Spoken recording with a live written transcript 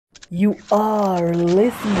You are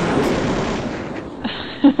listening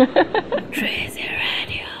to Tracy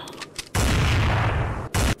Radio.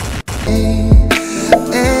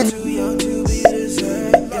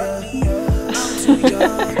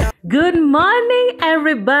 Good morning,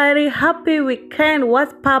 everybody. Happy weekend.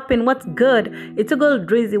 What's popping? What's good? It's a girl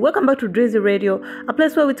Drizzy. Welcome back to Drizzy Radio, a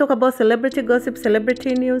place where we talk about celebrity gossip,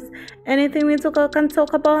 celebrity news, anything we can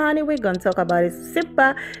talk about, honey. We're gonna talk about it. Sip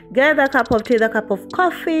back, get a cup of tea, a cup of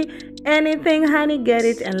coffee, anything, honey. Get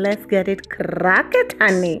it and let's get it. Crack it,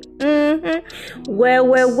 honey.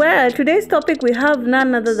 Well. Today's topic we have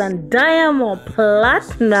none other than Diamond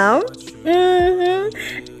Platinum.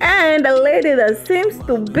 And a lady that seems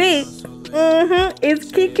to be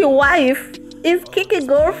is Kiki wife, is Kiki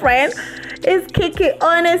girlfriend, is Kiki.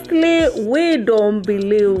 Honestly, we don't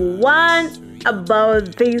believe one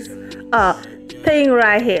about this thing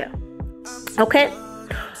right here. Okay,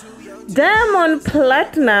 Diamond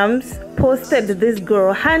Platinums posted this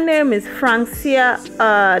girl. Her name is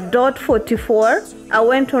Francia.44. I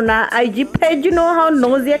went on her IG page. You know how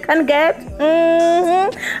nosy I can get.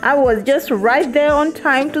 I was just right there on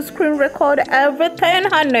time to screen record everything,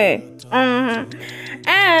 honey.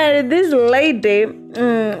 And this lady,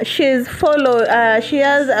 she's she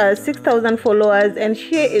has 6,000 followers, and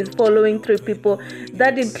she is following 3 people.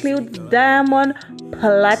 That includes Diamond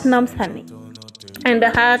Platinum's, honey. And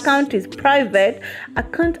her account is private. I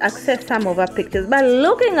can't access some of her pictures, but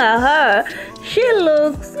looking at her, she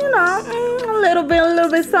looks, a little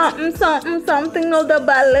bit something of the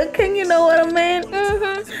bad looking, you know what I mean?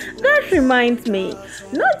 That reminds me,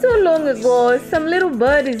 not so long ago, some little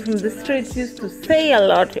birdies from the streets used to say a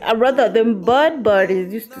lot, rather than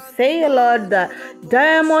birdies used to say a lot that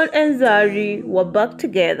Diamond and Zari were back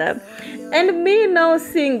together. And me now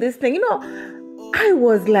seeing this thing, I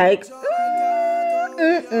was like,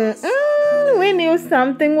 we knew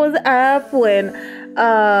something was up when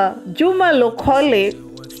Juma Lokole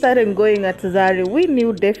started going at Zari. We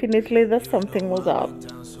knew definitely that something was up.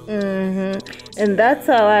 And that's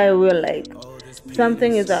how I will like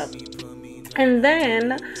something is up. And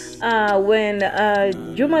then when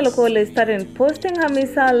Juma Lokole started posting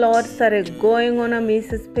Hamisa a lot, started going on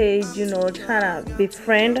Hamisa's page, trying to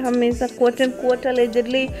befriend Hamisa, quote unquote,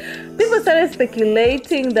 allegedly, people started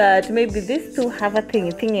speculating that maybe these two have a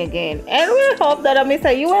thing again. And we hope that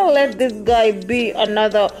Hamisa, you won't let this guy be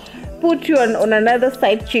put you on another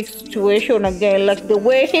side chick situation again, like the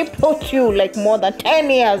way he put you like more than 10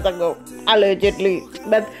 years ago, allegedly.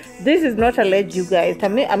 But this is not alleged, you guys.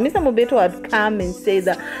 Hamisa Mobeto had come and said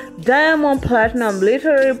that Diamond Platinum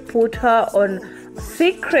literally put her on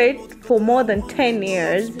secret for more than 10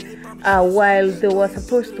 years while they were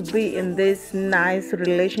supposed to be in this nice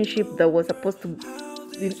relationship that was supposed to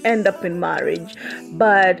end up in marriage.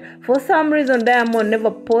 But for some reason, Diamond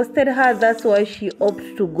never posted her. That's why she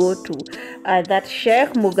opted to go to that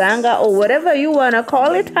Sheikh Muganga or whatever you want to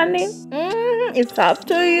call it, honey. It's up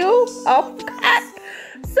to you. Okay.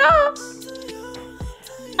 So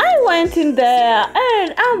I went in there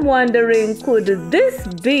and I'm wondering, could this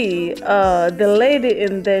be the lady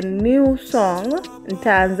in the new song,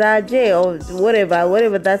 Tanzaje, or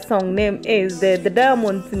whatever that song name is, the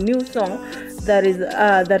Diamond's new song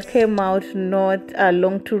that came out not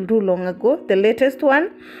too long ago, the latest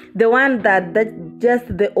one, the one that just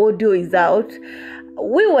the audio is out.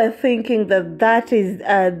 We were thinking that is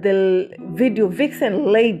the video vixen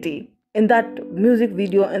lady in that music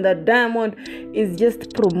video, and that Diamond is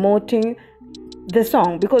just promoting the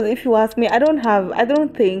song. Because if you ask me, I don't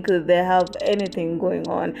think they have anything going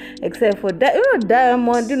on except for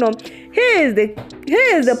Diamond. He is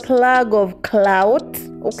the plug of clout,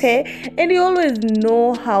 okay, and he always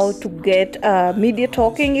know how to get media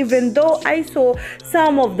talking. Even though I saw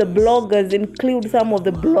some of the bloggers, include some of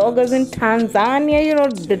the bloggers in Tanzania,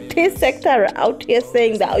 the tea sector out here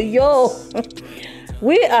saying that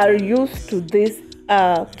we are used to this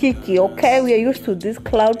Kiki, okay? We are used to this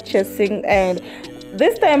cloud chasing, and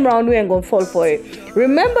this time around we ain't gonna fall for it.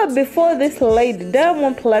 Remember, before this lady,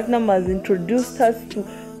 Diamond Platinum has introduced us to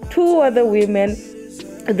 2 other women,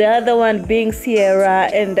 the other one being Sierra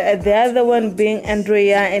and the other one being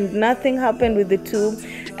Andrea, and nothing happened with the 2.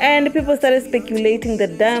 And people started speculating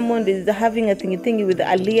that Diamond is having a thingy with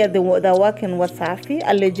Aliyah, the work in Wasafi,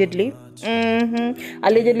 allegedly.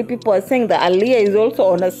 Allegedly, people are saying that Aliyah is also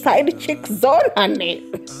on a side chick zone, honey.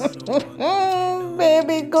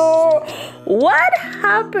 Baby girl, what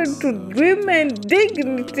happened to women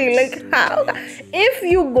dignity? Like, how? If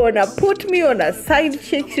you gonna put me on a side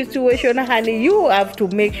chick situation, honey, you have to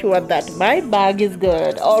make sure that my bag is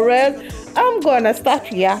good, or else I'm gonna start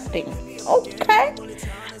reacting. Okay?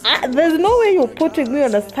 There's no way you're putting me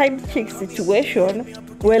on a side chick situation.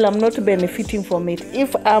 Well, I'm not benefiting from it.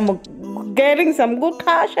 If I'm getting some good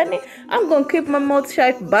cash on it, I'm gonna keep my mouth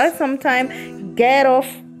shut, buy some time, get off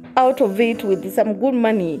out of it with some good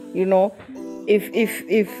money. If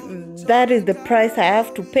that is the price I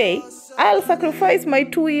have to pay, I'll sacrifice my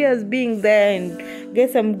 2 years being there and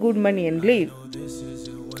get some good money and leave.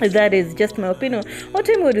 That is just my opinion. Or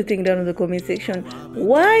tell me what you think down in the comment section.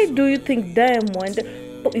 Why do you think Diamond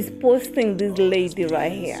is posting this lady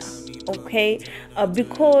right here? Okay,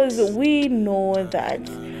 because we know that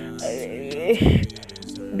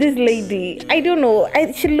this lady, I don't know,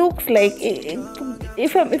 she looks like,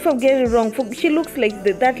 if I'm getting it wrong, she looks like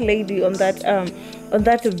that lady on that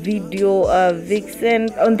video vixen,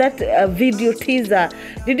 on that video teaser.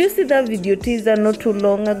 Did you see that video teaser not too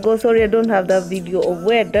long ago? Sorry, I don't have that video of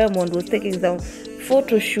where Diamond was taking some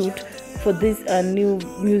photo shoot for this new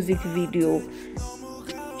music video.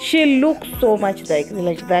 She looks so much like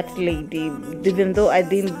that lady, even though I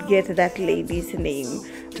didn't get that lady's name.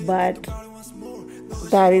 But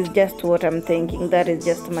that is just what I'm thinking. That is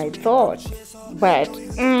just my thought. But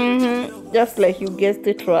just like you guessed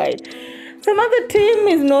it right. Some other team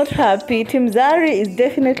is not happy. Team Zari is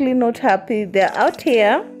definitely not happy. They're out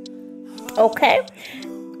here, okay,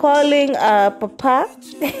 calling Papa,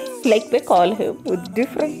 like they call him with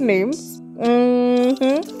different names.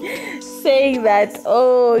 Saying that,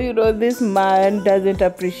 this man doesn't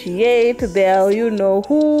appreciate their,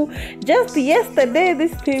 who. Just yesterday,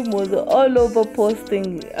 this team was all over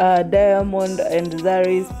posting Diamond and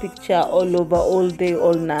Zari's picture all over, all day,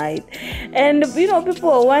 all night. And,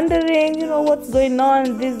 people are wondering, what's going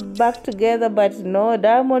on, this back together. But no,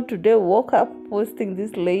 Diamond today woke up posting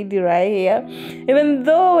this lady right here. Even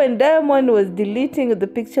though when Diamond was deleting the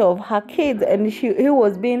picture of her kids and he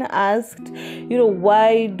was being asked,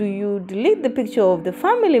 why do you delete the picture of the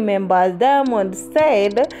family members, Diamond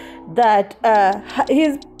said that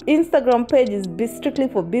his Instagram page is strictly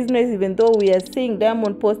for business, even though we are seeing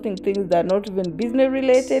Diamond posting things that are not even business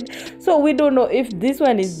related. So we don't know if this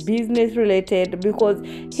one is business related, because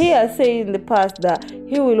he has said in the past that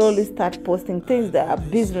he will only start posting things that are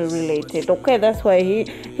business related. Okay, that's why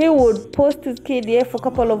he would post his kid here for a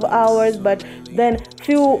couple of hours, but then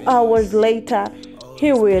few hours later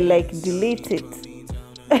he will delete it.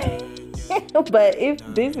 But if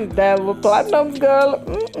this is Diamond Platinum girl,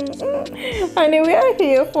 honey, we are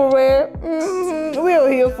here for it. We are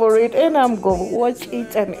here for it, and I'm gonna watch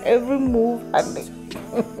each and every move, honey.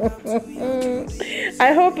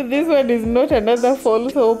 I hope this one is not another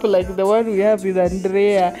false hope like the one we have with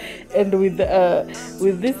Andrea and with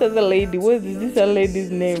this other lady. What is this other lady's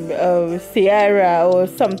name? Ciara or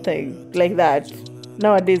something like that.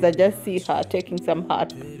 Nowadays, I just see her taking some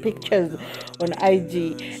heart pictures on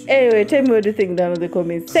IG. Anyway, tell me what you think down in the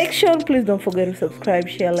comment section. Please don't forget to subscribe,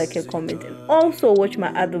 share, like, and comment. And also watch my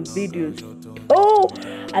other videos. Oh,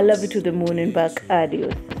 I love you to the moon and back.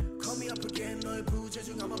 Adios.